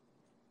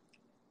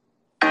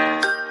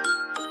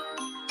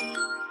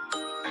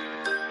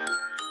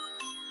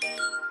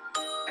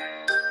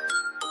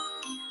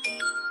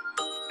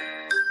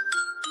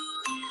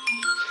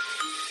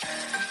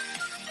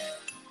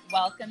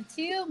welcome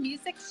to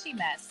Music She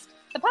Missed,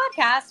 the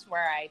podcast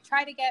where I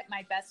try to get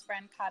my best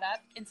friend caught up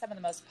in some of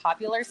the most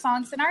popular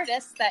songs and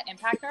artists that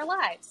impact our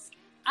lives.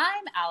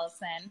 I'm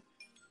Allison.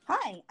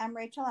 Hi, I'm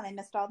Rachel, and I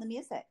missed all the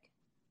music.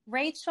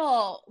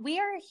 Rachel, we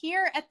are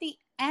here at the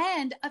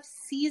end of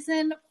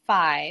season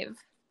 5.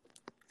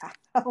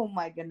 Oh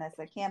my goodness,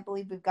 I can't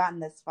believe we've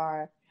gotten this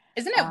far.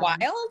 Isn't it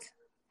wild?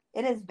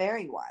 It is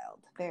very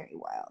wild, very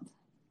wild.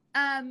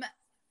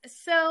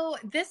 So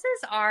this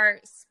is our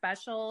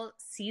special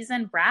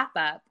season wrap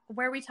up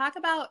where we talk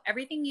about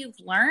everything you've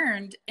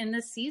learned in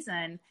this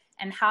season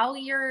and how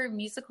your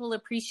musical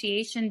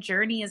appreciation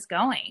journey is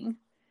going.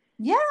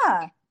 Yeah,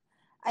 I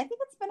think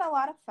it's been a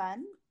lot of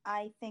fun.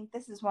 I think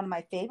this is one of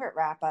my favorite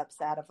wrap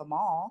ups out of them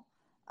all.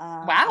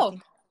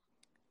 Wow.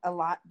 A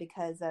lot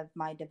because of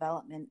my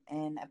development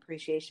and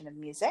appreciation of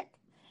music,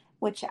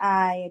 which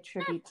I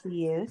attribute to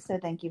you. So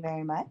thank you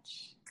very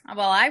much.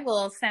 Well, I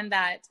will send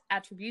that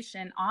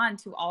attribution on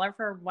to all of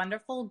her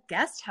wonderful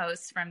guest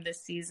hosts from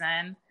this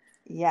season.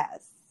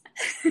 Yes.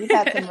 We've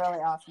had some really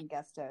awesome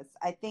guest hosts.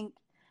 I think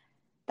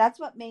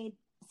that's what made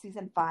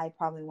season 5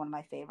 probably one of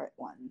my favorite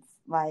ones.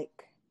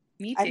 Like,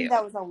 me too. I think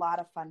that was a lot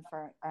of fun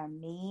for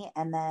me.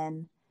 And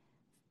then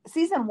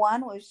season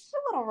 1 was just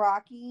a little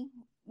rocky.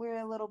 We were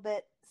a little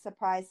bit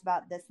surprised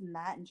about this and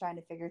that and trying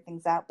to figure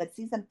things out. But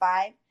season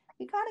 5,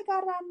 we kind of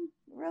got on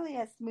really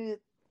a smooth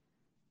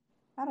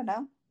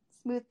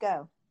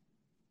go.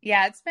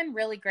 Yeah, it's been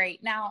really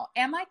great. Now,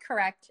 am I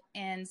correct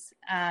in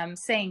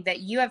saying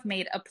that you have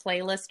made a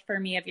playlist for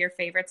me of your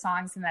favorite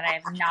songs and that I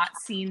have not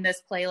seen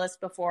this playlist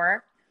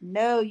before?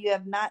 No, you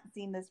have not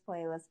seen this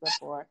playlist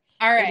before.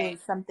 All right. It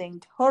is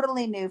something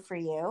totally new for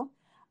you.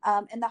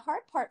 And the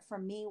hard part for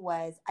me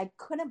was I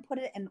couldn't put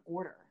it in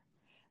order.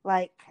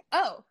 Like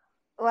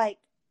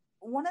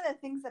one of the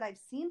things that I've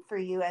seen for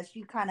you as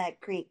you kind of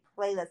create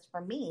playlists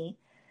for me,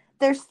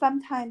 there's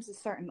sometimes a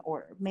certain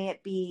order. May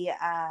it be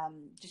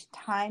just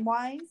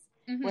time-wise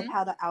with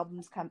how the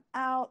albums come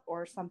out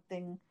or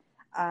something.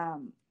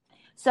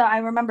 So I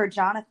remember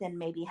Jonathan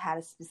maybe had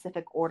a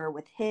specific order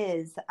with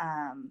his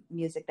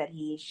music that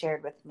he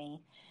shared with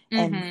me.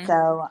 And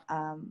so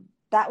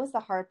that was the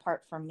hard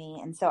part for me.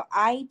 And so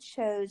I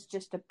chose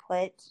just to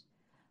put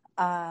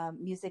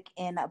music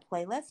in a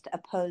playlist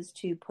opposed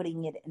to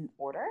putting it in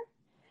order.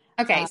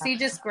 Okay, so you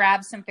just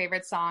grab some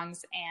favorite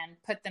songs and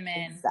put them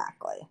in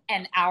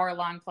an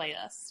hour-long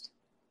playlist.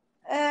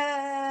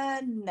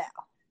 No.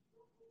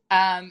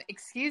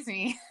 Excuse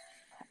me.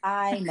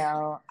 I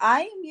know.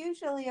 I am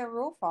usually a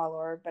rule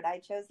follower, but I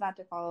chose not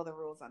to follow the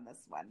rules on this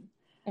one.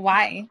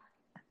 Why?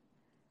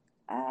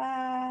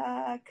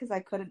 Because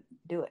I couldn't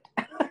do it.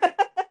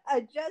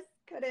 I just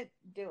couldn't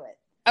do it.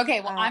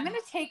 Okay, well, I'm going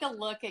to take a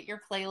look at your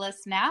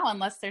playlist now,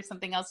 unless there's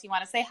something else you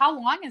want to say. How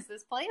long is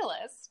this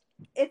playlist?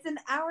 It's an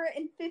hour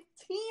and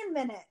 15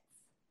 minutes.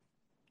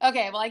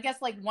 Okay, well, I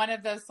guess like one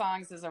of those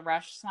songs is a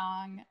Rush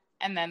song,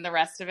 and then the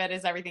rest of it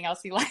is everything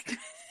else you like.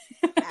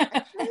 Actually,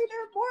 there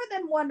are more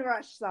than one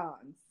Rush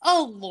song.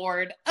 Oh,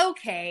 Lord.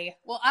 Okay,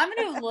 well, I'm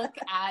going to look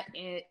at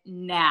it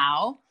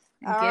now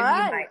and give you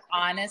my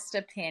honest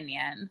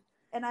opinion.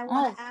 And I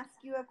want to ask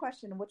you a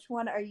question. Which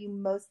one are you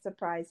most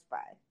surprised by?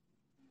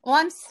 Well,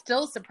 I'm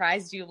still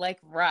surprised you like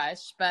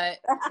Rush, but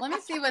let me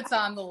see what's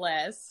on the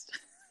list.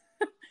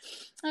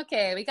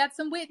 Okay, we got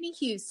some Whitney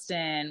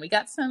Houston. We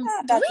got some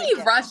 3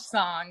 Rush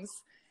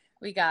songs.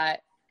 We got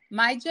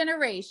My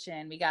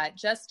Generation. We got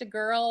Just a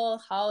Girl,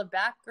 Holla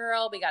Back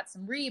Girl. We got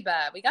some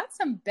Reba. We got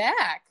some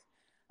Beck.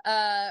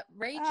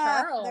 Ray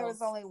Charles. There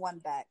was only one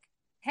Beck.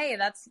 Hey,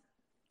 that's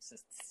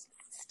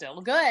still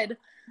good.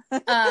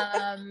 A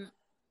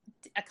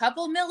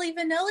couple Milli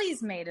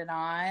Vanillis made it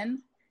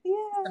on. Yeah.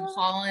 Some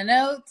Hall &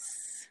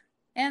 Oates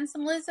and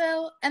some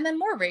Lizzo. And then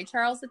more Ray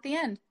Charles at the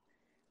end.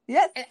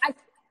 Yes.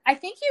 I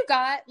think you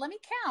got, let me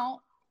count.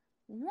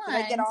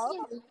 1,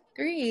 2,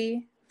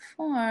 3,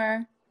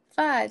 4,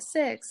 5,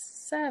 6,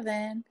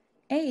 7,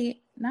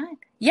 8, 9.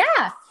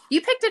 Yeah, you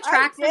picked a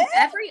track from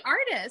every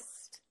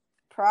artist.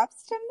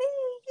 Props to me.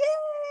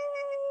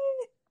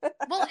 Yay!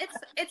 Well,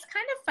 it's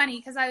kind of funny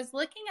because I was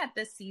looking at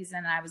this season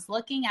and I was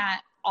looking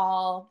at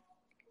all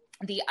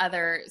the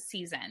other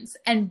seasons.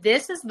 And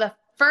this is the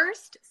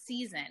first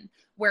season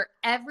where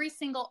every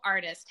single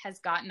artist has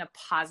gotten a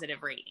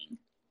positive rating.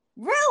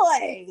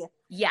 Really?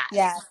 Yes.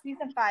 Yeah,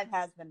 season 5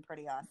 has been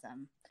pretty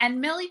awesome.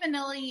 And Milli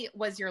Vanilli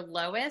was your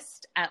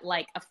lowest at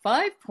like a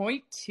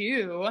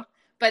 5.2,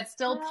 but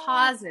still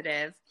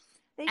positive.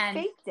 They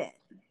faked it.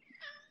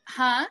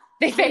 Huh?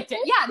 They faked it.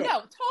 Yeah, no,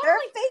 totally. They're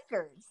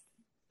fakers.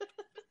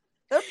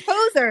 They're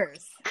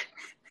posers.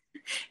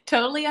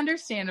 Totally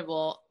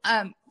understandable.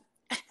 But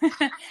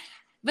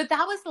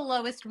that was the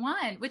lowest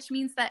one, which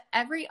means that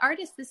every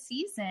artist this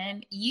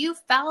season you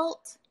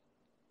felt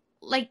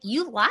like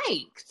you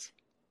liked.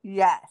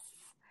 Yes.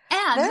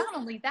 And not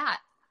only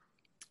that,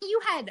 you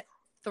had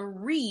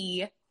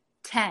 3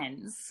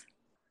 10s.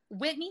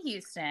 Whitney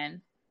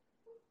Houston.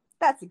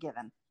 That's a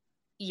given.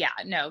 Yeah,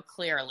 no,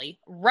 clearly.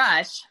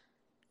 Rush,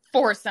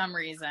 for some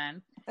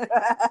reason.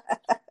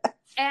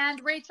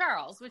 And Ray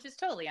Charles, which is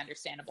totally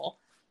understandable.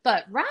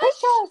 But Rush? Ray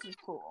Charles is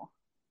cool.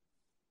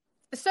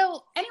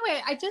 So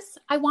anyway,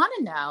 I want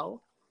to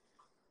know,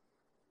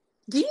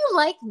 do you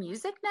like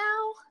music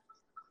now?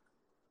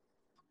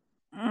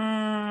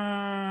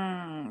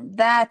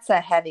 That's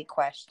a heavy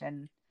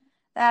question.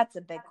 That's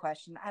a big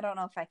question. I don't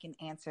know if I can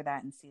answer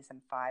that in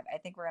season 5. I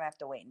think we're going to have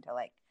to wait until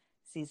like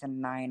season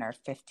 9 or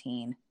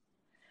 15.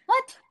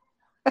 What?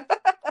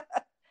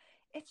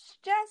 It's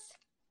just,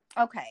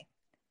 okay.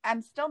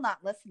 I'm still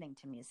not listening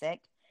to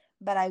music,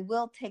 but I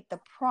will take the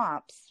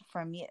prompts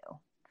from you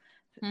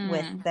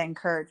with the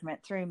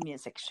encouragement through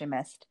Music She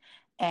Missed.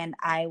 And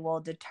I will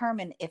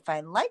determine if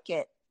I like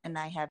it, and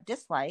I have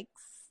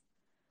dislikes,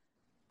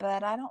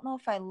 but I don't know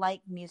if I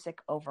like music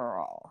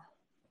overall.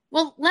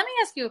 Well, let me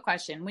ask you a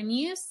question. When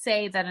you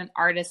say that an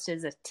artist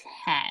is a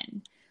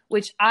 10,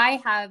 which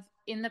I have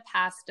in the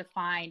past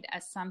defined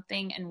as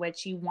something in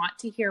which you want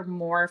to hear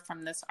more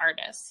from this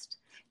artist,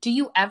 do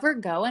you ever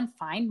go and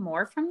find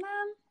more from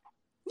them?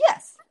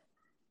 Yes.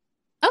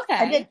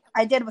 Okay.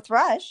 I did with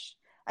Rush.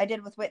 I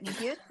did with Whitney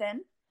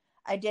Houston.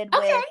 I did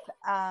with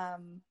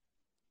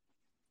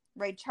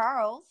Ray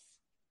Charles.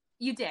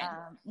 You did?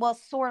 Well,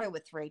 sort of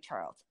with Ray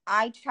Charles.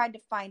 I tried to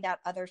find out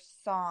other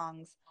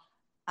songs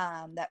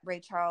that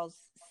Ray Charles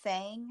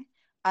sang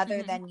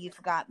other than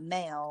You've Got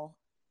Mail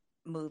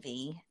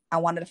movie. I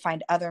wanted to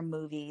find other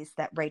movies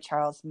that Ray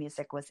Charles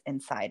music was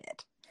inside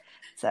it.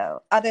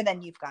 So other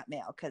than You've Got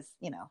Mail, because,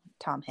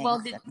 Tom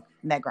Hanks and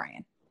Meg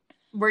Ryan.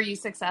 Were you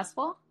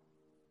successful?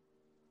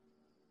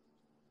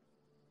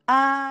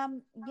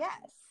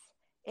 Yes.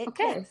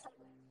 Okay.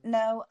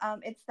 No,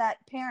 it's that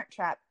Parent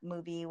Trap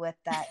movie with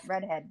that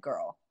redhead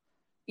girl.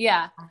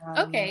 Yeah.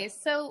 Okay.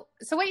 So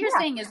what you're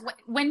saying is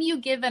when you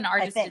give an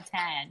artist a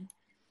 10,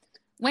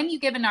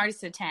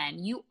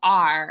 you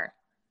are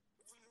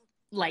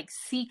like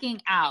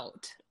seeking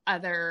out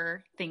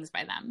other things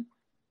by them.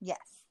 Yes.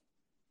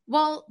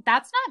 Well,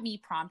 that's not me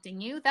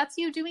prompting you. That's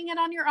you doing it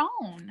on your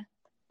own.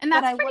 And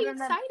that's pretty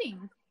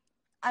exciting.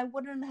 I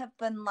wouldn't have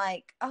been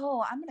like,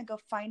 oh, I'm going to go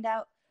find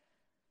out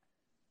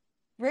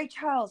Ray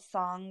Charles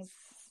songs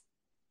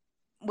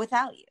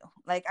without you.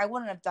 Like, I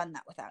wouldn't have done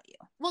that without you.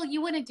 Well,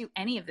 you wouldn't do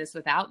any of this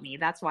without me.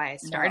 That's why I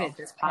started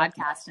this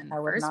podcast in the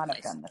first place. I would not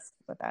have done this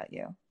without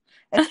you.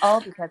 It's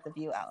all because of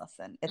you,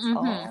 Allison. It's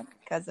all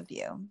because of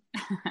you.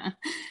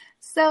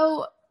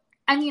 So,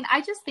 I mean,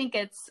 I just think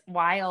it's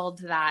wild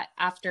that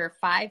after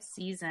 5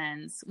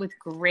 seasons with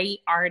great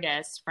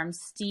artists from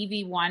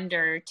Stevie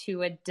Wonder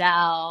to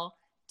Adele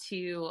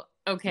to,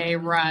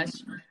 Rush,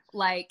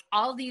 like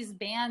all these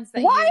bands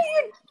that Why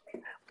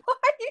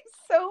are you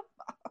so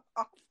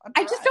off on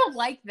I just don't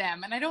like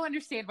them, and I don't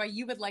understand why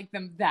you would like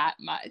them that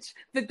much.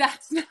 But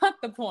that's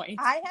not the point.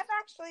 I have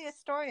actually a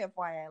story of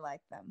why I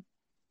like them.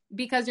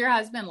 Because your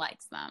husband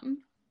likes them.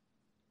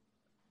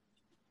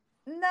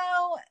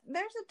 No,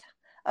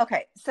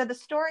 okay, so the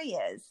story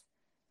is,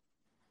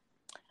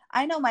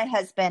 I know my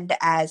husband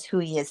as who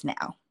he is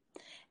now,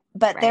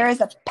 but there is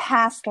a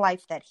past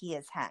life that he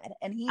has had,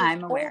 and he has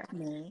told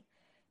me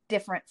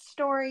different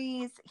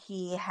stories.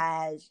 He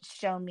has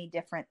shown me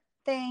different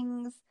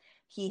things.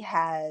 He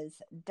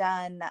has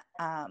done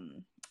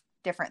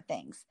different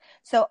things.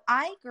 So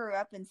I grew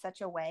up in such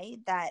a way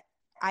that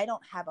I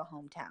don't have a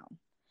hometown,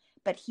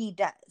 but he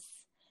does.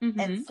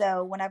 And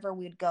so whenever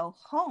we'd go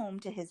home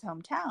to his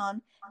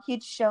hometown,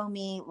 he'd show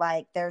me,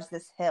 like, there's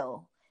this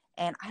hill,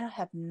 and I don't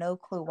have no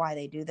clue why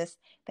they do this.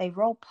 They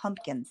roll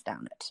pumpkins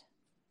down it,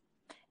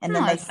 and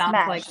then they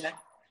smash.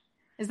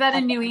 Is that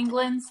in New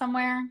England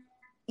somewhere?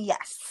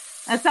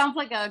 Yes. That sounds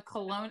like a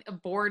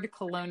bored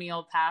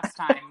colonial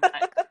pastime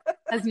that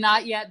has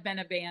not yet been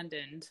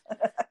abandoned.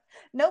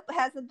 Nope,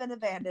 hasn't been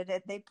abandoned.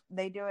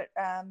 They do it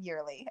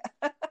yearly.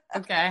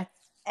 Okay.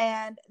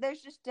 And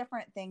there's just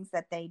different things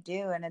that they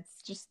do, and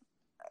it's just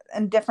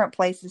in different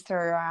places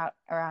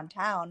around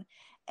town.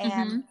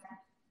 And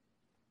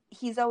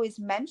he's always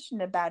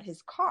mentioned about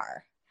his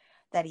car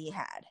that he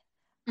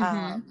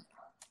had.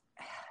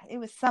 It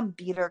was some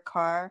beater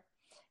car,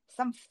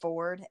 some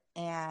Ford,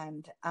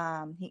 and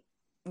he,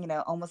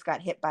 almost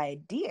got hit by a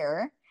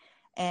deer.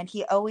 And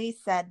he always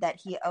said that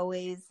he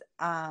always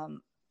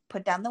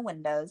put down the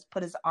windows,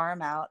 put his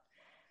arm out,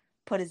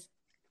 put his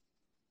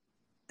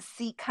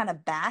seat kind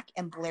of back,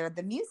 and blared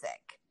the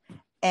music.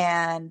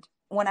 And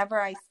whenever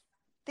I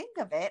think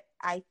of it,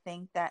 I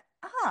think that,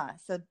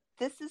 so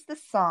this is the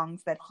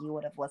songs that he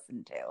would have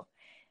listened to.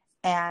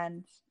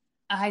 And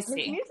I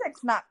see. His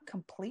music's not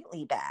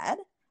completely bad.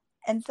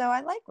 And so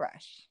I like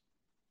Rush.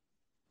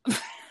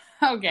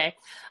 Okay.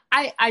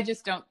 I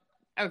just don't.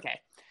 Okay.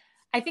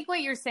 I think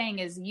what you're saying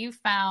is you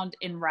found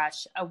in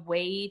Rush a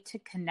way to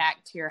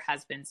connect to your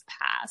husband's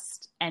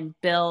past and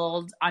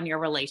build on your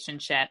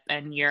relationship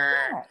and your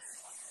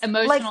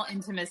emotional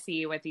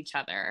intimacy with each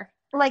other.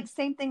 Like,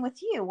 same thing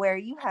with you, where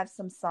you have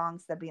some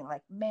songs that be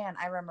like, man,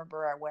 I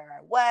remember where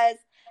I was.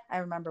 I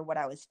remember what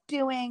I was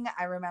doing.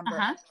 I remember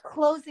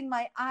closing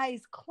my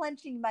eyes,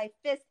 clenching my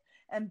fist,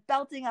 and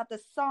belting out the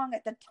song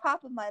at the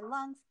top of my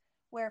lungs.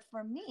 Where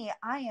for me,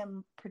 I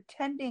am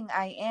pretending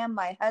I am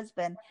my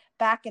husband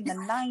back in the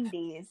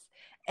 90s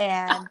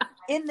and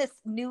in this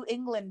New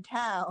England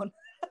town,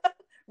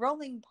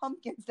 rolling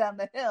pumpkins down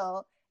the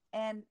hill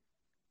and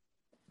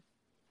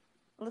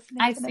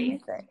listening to the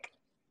music.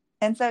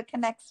 And so it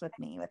connects with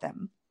me with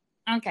him.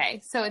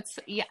 Okay. So it's,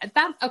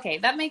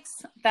 that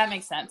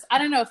makes sense. I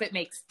don't know if it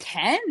makes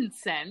 10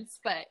 cents,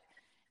 but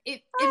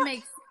it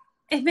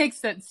makes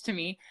sense to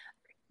me.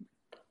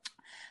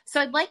 So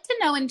I'd like to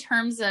know, in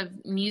terms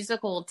of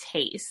musical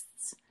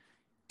tastes,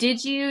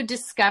 did you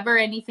discover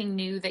anything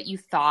new that you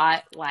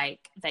thought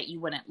like that you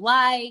wouldn't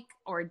like,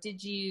 or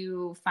did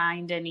you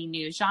find any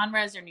new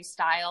genres or new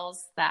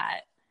styles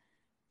that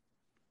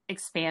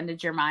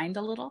expanded your mind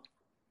a little?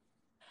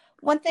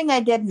 One thing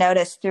I did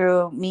notice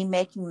through me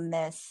making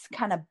this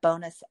kind of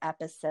bonus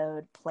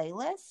episode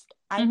playlist,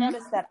 I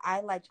noticed that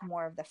I liked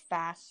more of the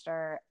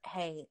faster,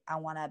 hey, I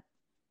want to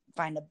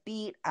find a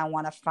beat, I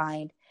want to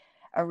find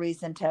a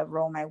reason to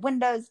roll my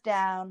windows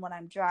down when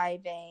I'm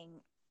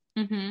driving,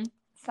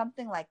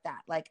 something like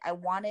that. Like I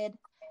wanted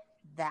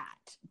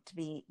that to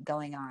be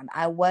going on.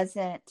 I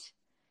wasn't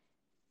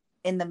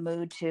in the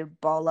mood to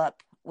ball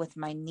up with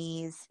my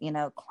knees,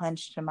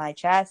 clenched to my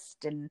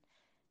chest and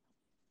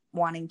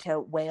wanting to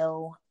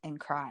wail and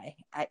cry.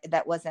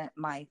 That wasn't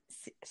my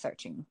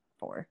searching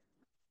for.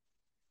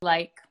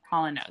 Like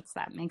Hall & Oates,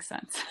 that makes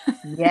sense.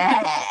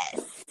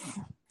 Yes.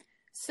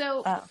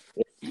 So,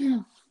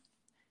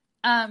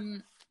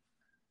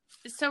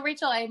 so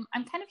Rachel,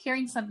 I'm kind of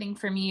hearing something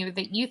from you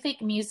that you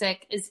think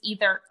music is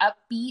either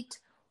upbeat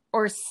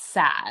or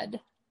sad.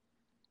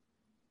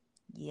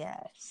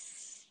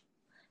 Yes,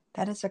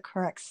 that is a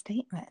correct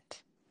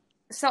statement.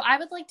 So I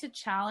would like to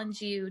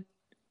challenge you.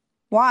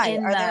 Why?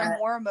 Are there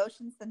more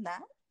emotions than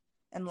that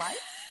in life?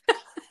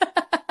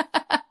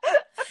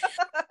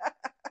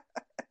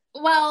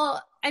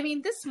 Well, I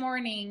mean, this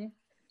morning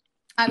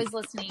I was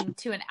listening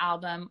to an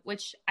album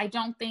which I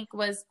don't think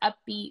was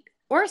upbeat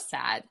or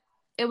sad.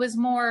 It was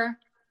more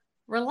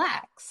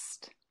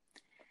relaxed.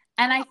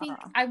 And I think,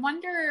 I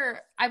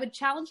would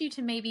challenge you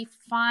to maybe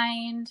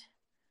find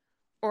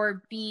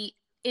or be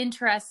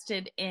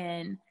interested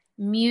in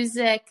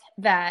music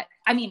that,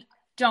 I mean,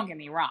 don't get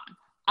me wrong,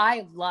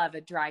 I love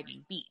a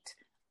driving beat.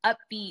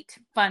 Upbeat,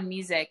 fun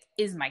music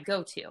is my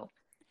go-to.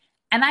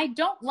 And I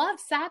don't love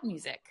sad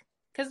music,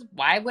 because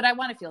why would I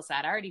want to feel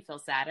sad? I already feel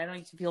sad. I don't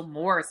need to feel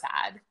more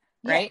sad,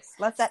 right? Yes,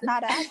 let's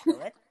not add to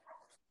it.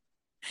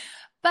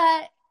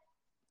 But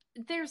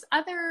there's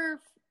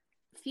other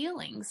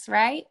feelings,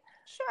 right?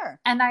 Sure.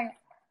 And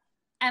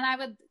I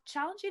would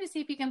challenge you to see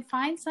if you can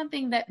find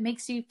something that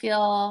makes you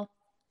feel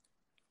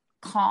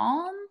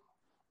calm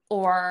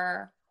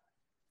or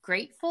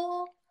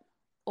grateful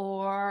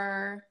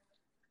or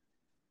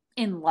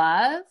in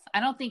love.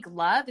 I don't think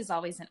love is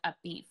always an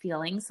upbeat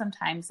feeling.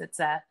 Sometimes it's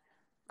a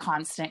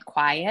constant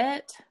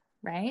quiet,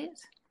 right?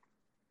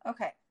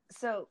 Okay.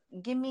 So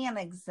give me an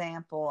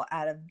example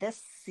out of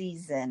this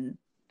season.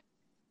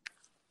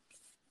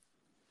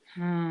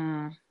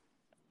 Yeah,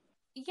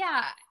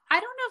 I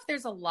don't know if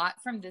there's a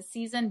lot from this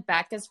season.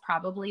 Beck is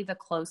probably the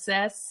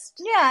closest.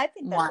 Yeah, I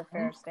think that's a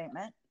fair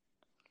statement.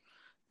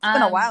 It's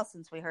been a while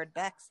since we heard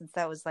Beck, since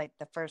that was like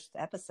the first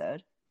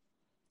episode.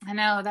 I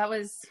know, that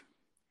was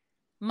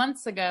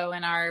months ago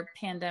in our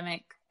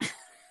pandemic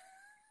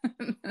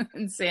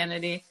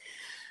insanity.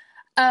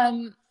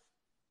 I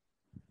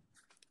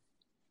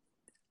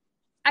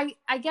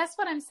guess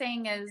what I'm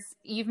saying is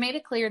you've made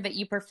it clear that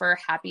you prefer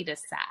happy to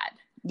sad.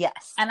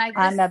 Yes. And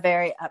I'm a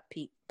very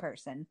upbeat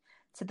person,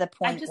 to the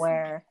point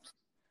where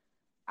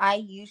I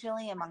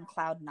usually am on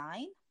cloud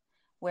 9,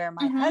 where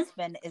my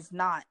husband is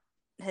not.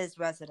 His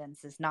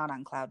residence is not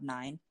on cloud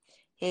 9.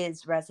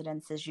 His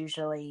residence is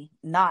usually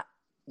not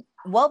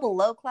well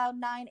below cloud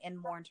 9 and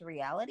more into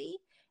reality.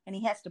 And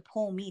he has to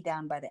pull me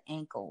down by the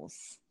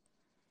ankles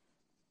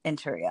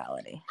into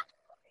reality.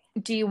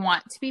 Do you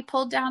want to be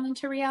pulled down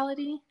into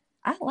reality?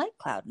 I like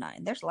cloud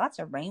 9. There's lots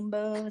of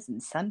rainbows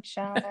and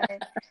sunshine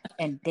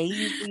and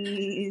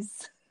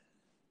daisies.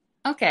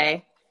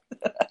 Okay.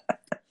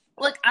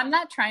 Look, I'm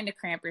not trying to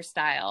cramp your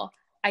style.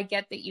 I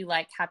get that you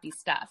like happy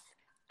stuff.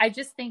 I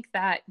just think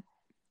that,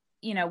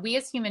 we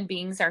as human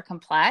beings are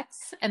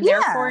complex, and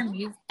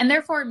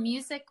therefore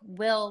music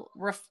will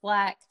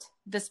reflect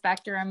the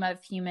spectrum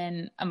of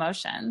human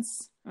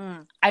emotions.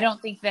 I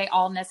don't think they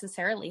all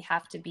necessarily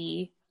have to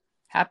be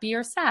happy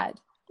or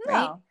sad.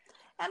 Right? No.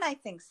 And I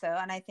think so.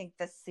 And I think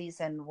this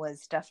season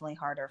was definitely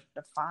harder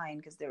to find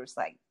because there was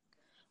like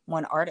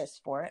one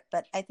artist for it.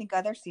 But I think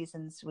other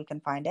seasons we can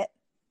find it.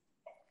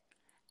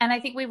 And I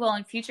think we will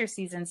in future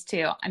seasons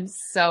too. I'm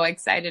so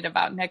excited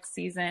about next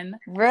season.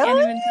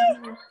 Really?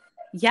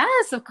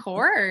 Yes, of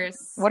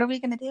course. What are we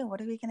going to do?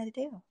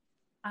 Oh,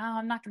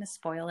 I'm not going to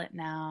spoil it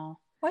now.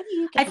 Why do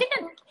you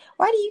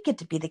get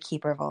to be the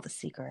keeper of all the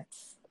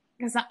secrets?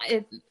 Because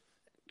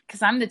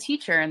I'm the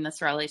teacher in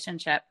this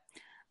relationship.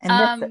 In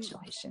this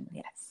situation,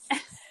 yes.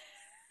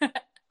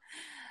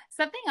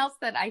 Something else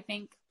that I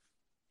think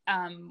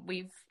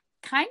we've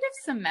kind of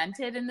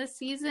cemented in this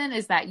season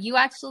is that you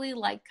actually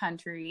like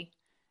country,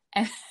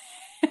 and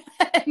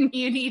And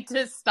you need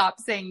to stop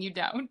saying you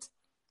don't.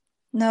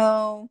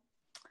 No,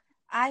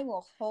 I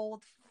will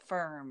hold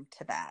firm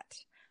to that.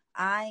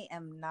 I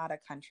am not a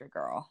country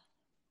girl.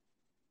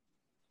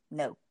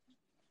 No.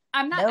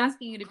 I'm not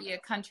asking you to be a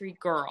country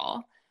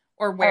girl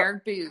or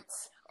wear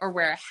boots or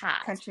wear a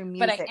hat. Country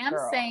music but I am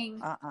girl.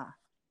 saying,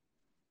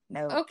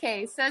 no.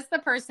 Okay, says the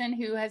person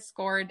who has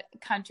scored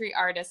country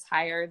artists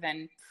higher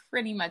than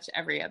pretty much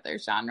every other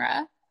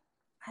genre.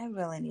 I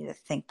really need to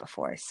think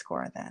before I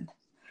score then.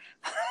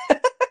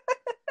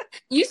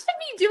 You should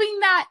be doing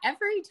that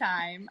every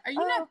time. Are you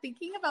not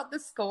thinking about the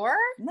score?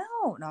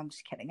 No, I'm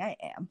just kidding. I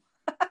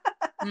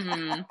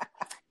am.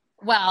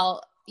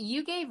 Well,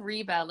 you gave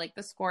Reba like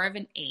the score of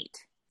an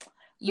 8.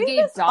 You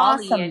gave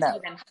Dolly an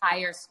even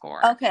higher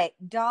score. Okay,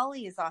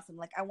 Dolly is awesome.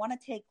 Like, I want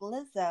to take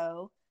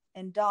Lizzo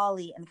and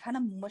Dolly and kind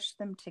of mush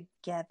them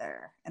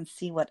together and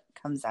see what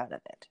comes out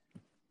of it.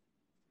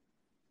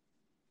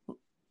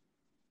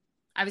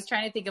 I was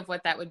trying to think of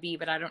what that would be,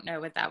 but I don't know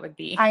what that would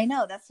be. I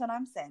know, that's what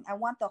I'm saying. I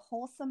want the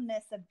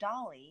wholesomeness of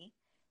Dolly,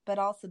 but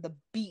also the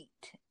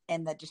beat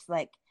and the just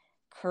like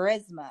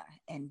charisma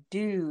and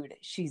dude,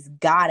 she's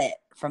got it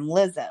from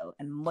Lizzo,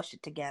 and mush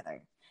it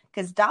together.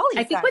 Because Dolly,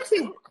 I think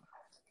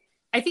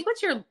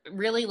what you're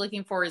really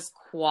looking for is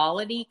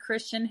quality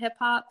Christian hip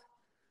hop.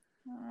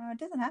 It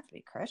doesn't have to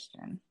be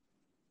Christian.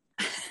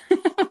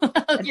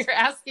 You're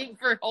asking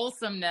for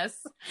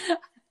wholesomeness.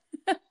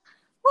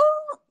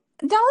 Well,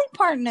 Dolly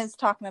Parton is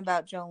talking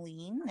about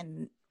Jolene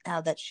and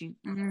how that she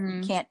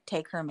can't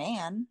take her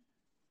man.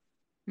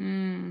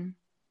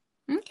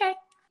 Okay.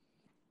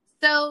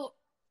 So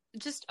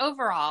just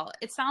overall,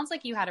 it sounds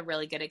like you had a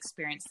really good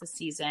experience this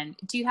season.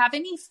 Do you have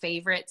any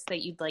favorites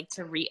that you'd like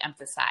to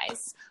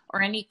re-emphasize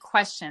or any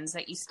questions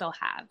that you still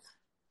have?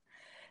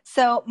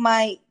 So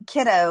my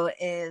kiddo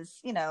is,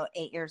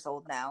 8 years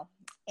old now,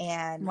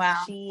 and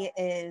she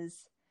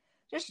is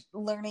just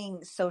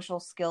learning social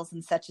skills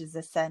in such as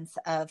a sense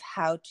of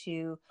how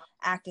to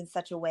act in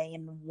such a way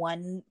in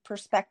one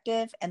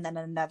perspective and then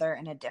another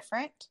in a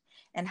different,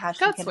 and how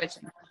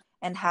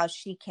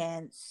she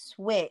can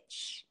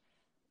switch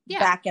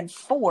back and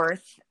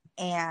forth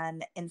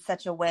and in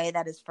such a way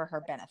that is for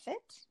her benefit.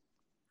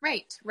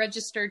 Right.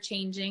 Register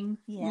changing.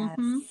 Yes.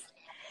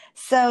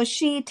 So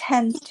she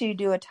tends to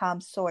do a Tom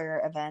Sawyer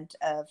event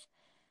of,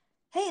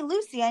 hey,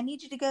 Lucy, I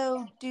need you to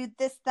go do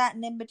this, that,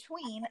 and in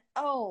between.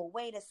 Oh,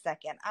 wait a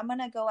second. I'm going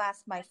to go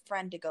ask my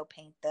friend to go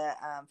paint the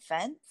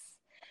fence.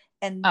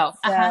 And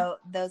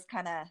those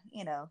kind of,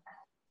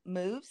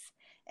 moves.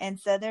 And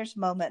so there's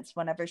moments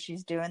whenever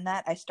she's doing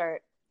that, I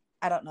start,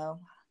 I don't know,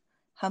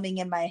 humming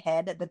in my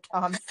head the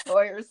Tom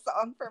Sawyer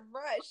song from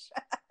Rush.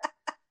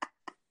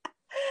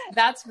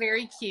 That's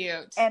very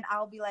cute. And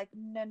I'll be like,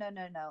 no,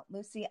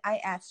 Lucy, I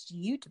asked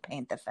you to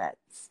paint the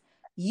fence.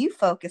 You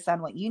focus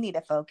on what you need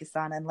to focus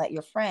on and let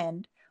your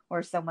friend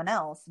or someone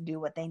else do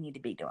what they need to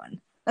be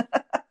doing.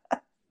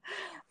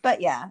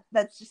 But yeah,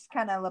 that's just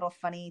kind of little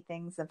funny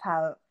things of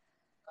how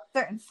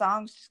certain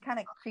songs just kind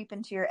of creep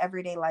into your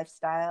everyday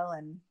lifestyle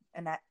and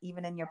that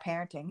even in your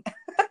parenting.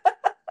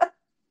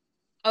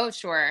 Oh,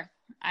 sure.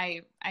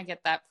 I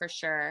get that for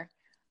sure.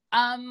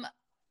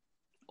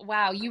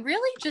 Wow, you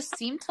really just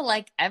seem to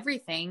like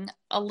everything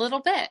a little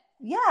bit.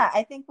 Yeah,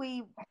 I think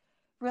we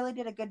really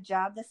did a good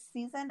job this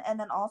season. And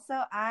then also,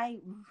 I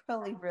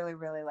really, really,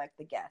 really like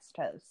the guest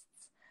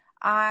hosts.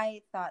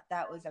 I thought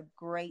that was a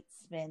great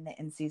spin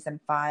in season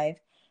 5.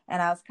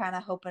 And I was kind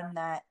of hoping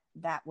that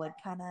would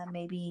kind of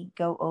maybe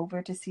go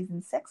over to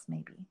season 6,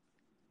 maybe.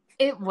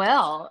 It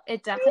will.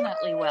 It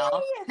definitely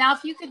will. Now,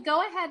 if you could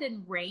go ahead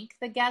and rank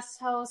the guest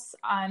hosts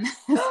on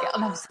scale. No,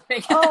 I'm just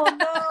kidding. Oh,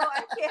 no,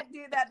 I can't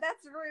do that.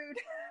 That's rude.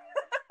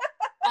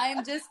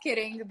 I'm just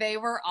kidding. They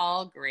were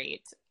all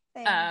great.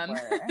 They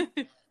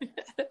were.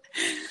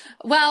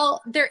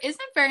 Well, there isn't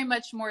very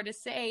much more to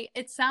say.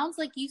 It sounds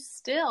like you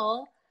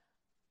still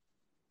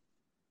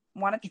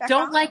want to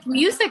don't like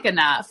music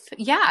enough.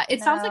 Yeah,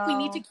 it sounds like we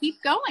need to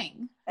keep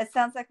going. It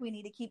sounds like we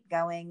need to keep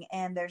going,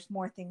 and there's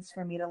more things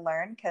for me to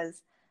learn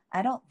because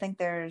I don't think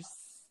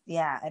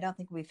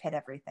we've hit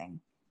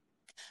everything.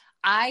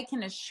 I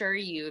can assure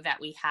you that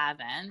we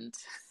haven't.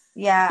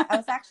 Yeah, I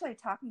was actually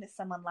talking to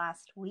someone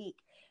last week,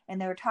 and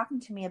they were talking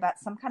to me about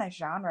some kind of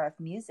genre of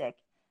music,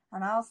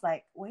 and I was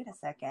like, wait a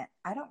second,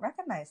 I don't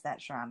recognize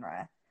that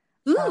genre.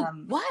 Ooh,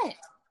 what?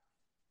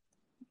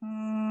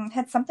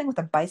 Had something with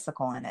a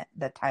bicycle in it,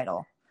 the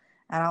title.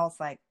 And I was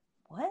like,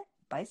 what?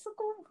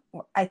 Bicycle?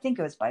 I think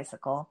it was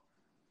Bicycle.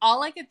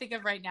 All I can think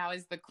of right now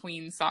is the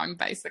Queen song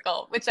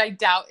Bicycle, which I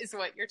doubt is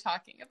what you're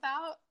talking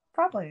about.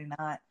 Probably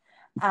not.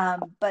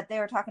 But they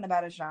were talking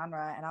about a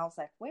genre, and I was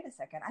like, wait a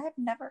second, I have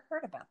never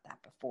heard about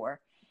that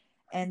before.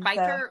 And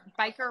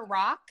biker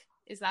rock?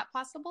 Is that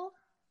possible?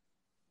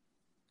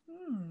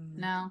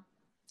 No.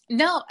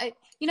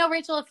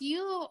 Rachel,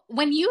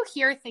 when you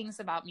hear things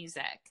about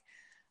music,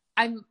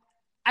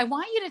 I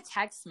want you to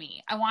text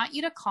me. I want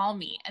you to call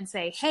me and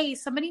say, hey,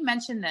 somebody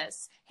mentioned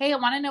this. Hey, I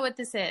want to know what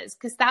this is,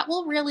 because that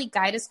will really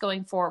guide us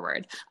going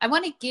forward. I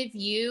want to give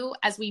you,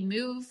 as we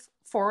move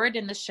forward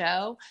in the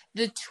show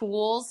the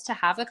tools to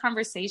have the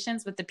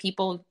conversations with the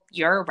people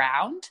you're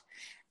around.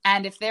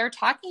 And if they're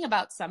talking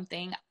about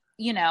something,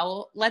 you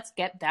know, let's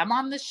get them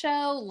on the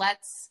show.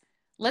 Let's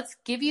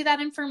give you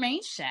that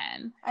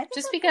information.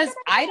 Just because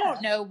I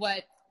don't know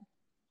what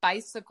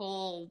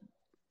bicycle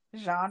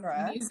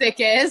genre music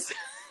is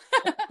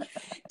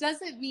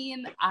doesn't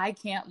mean I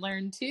can't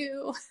learn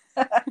too.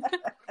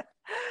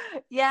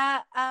 Yeah,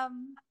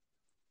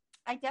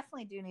 I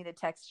definitely do need to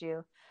text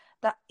you.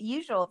 The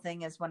usual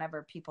thing is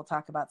whenever people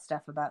talk about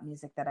stuff about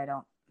music that I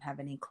don't have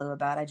any clue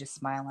about, I just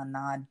smile and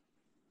nod.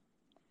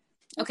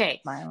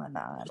 Okay. Smile and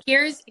nod.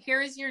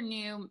 Here's your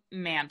new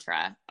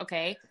mantra.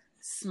 Okay.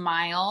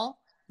 Smile,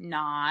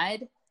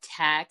 nod,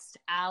 text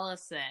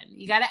Allison.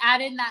 You got to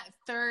add in that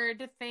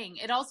third thing.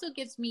 It also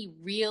gives me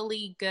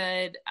really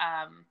good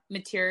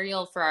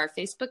material for our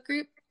Facebook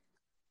group.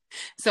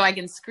 So I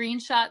can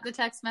screenshot the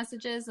text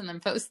messages and then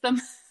post them.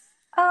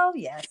 Oh,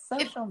 yes.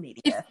 Social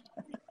media.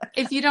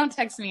 If you don't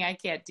text me, I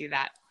can't do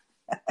that.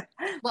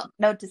 Well,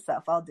 note to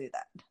self, I'll do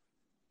that.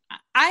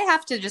 I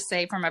have to just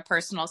say, from a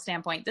personal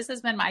standpoint, this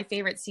has been my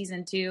favorite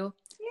season 2. Yay.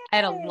 I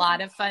had a lot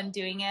of fun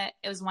doing it.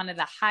 It was one of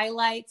the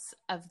highlights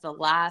of the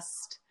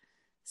last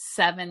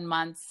 7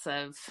 months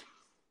of...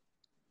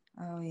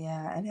 Oh,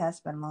 yeah. It has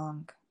been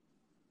long.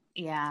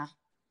 Yeah.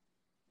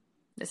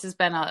 This has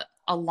been a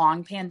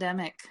long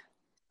pandemic.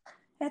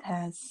 It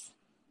has.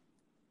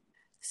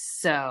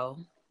 So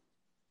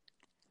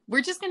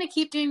we're just going to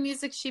keep doing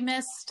music she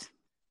missed.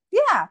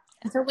 Yeah.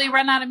 Until we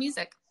run out of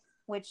music.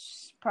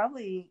 Which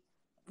probably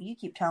you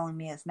keep telling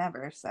me is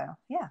never. So,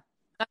 yeah.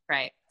 That's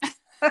right.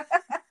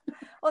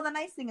 Well, the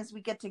nice thing is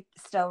we get to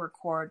still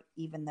record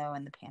even though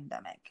in the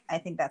pandemic. I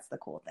think that's the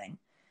cool thing.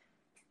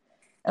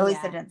 At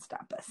least it didn't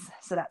stop us.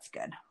 So that's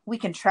good. We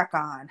can trek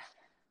on.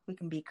 We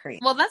can be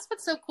creative. Well, that's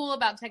what's so cool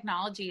about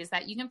technology is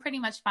that you can pretty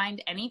much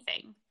find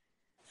anything.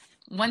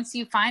 Once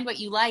you find what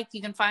you like,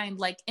 you can find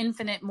like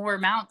infinite more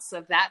amounts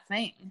of that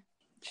thing.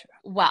 Sure.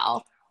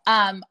 Well,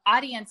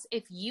 audience,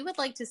 if you would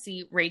like to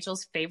see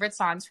Rachel's favorite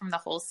songs from the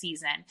whole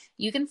season,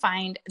 you can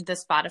find the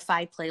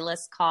Spotify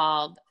playlist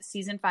called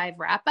Season 5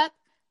 Wrap Up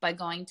by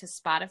going to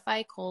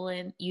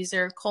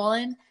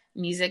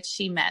Spotify:/user:/music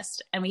she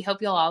missed. And we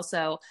hope you'll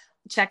also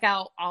check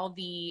out all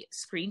the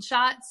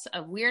screenshots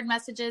of weird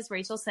messages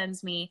Rachel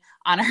sends me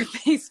on our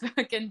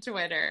Facebook and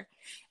Twitter.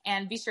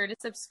 And be sure to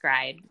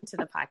subscribe to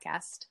the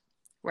podcast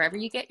wherever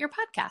you get your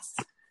podcasts.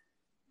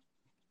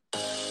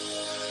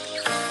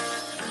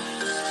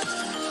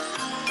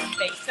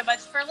 Thanks so much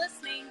for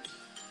listening.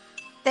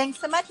 Thanks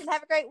so much and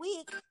have a great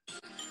week.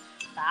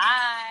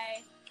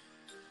 Bye.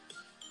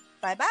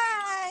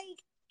 Bye-bye.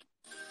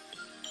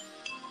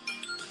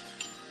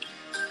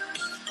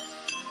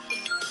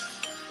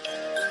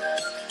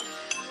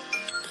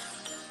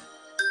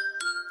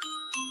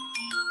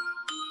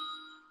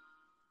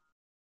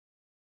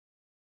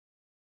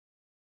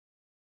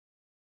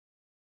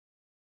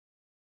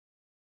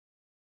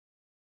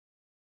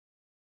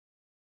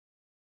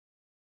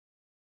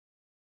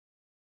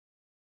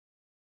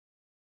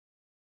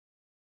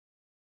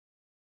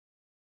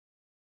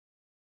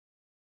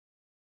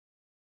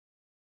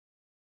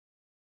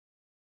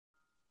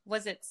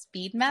 Was it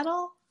speed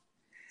metal?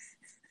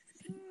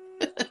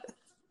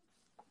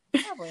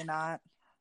 Probably not.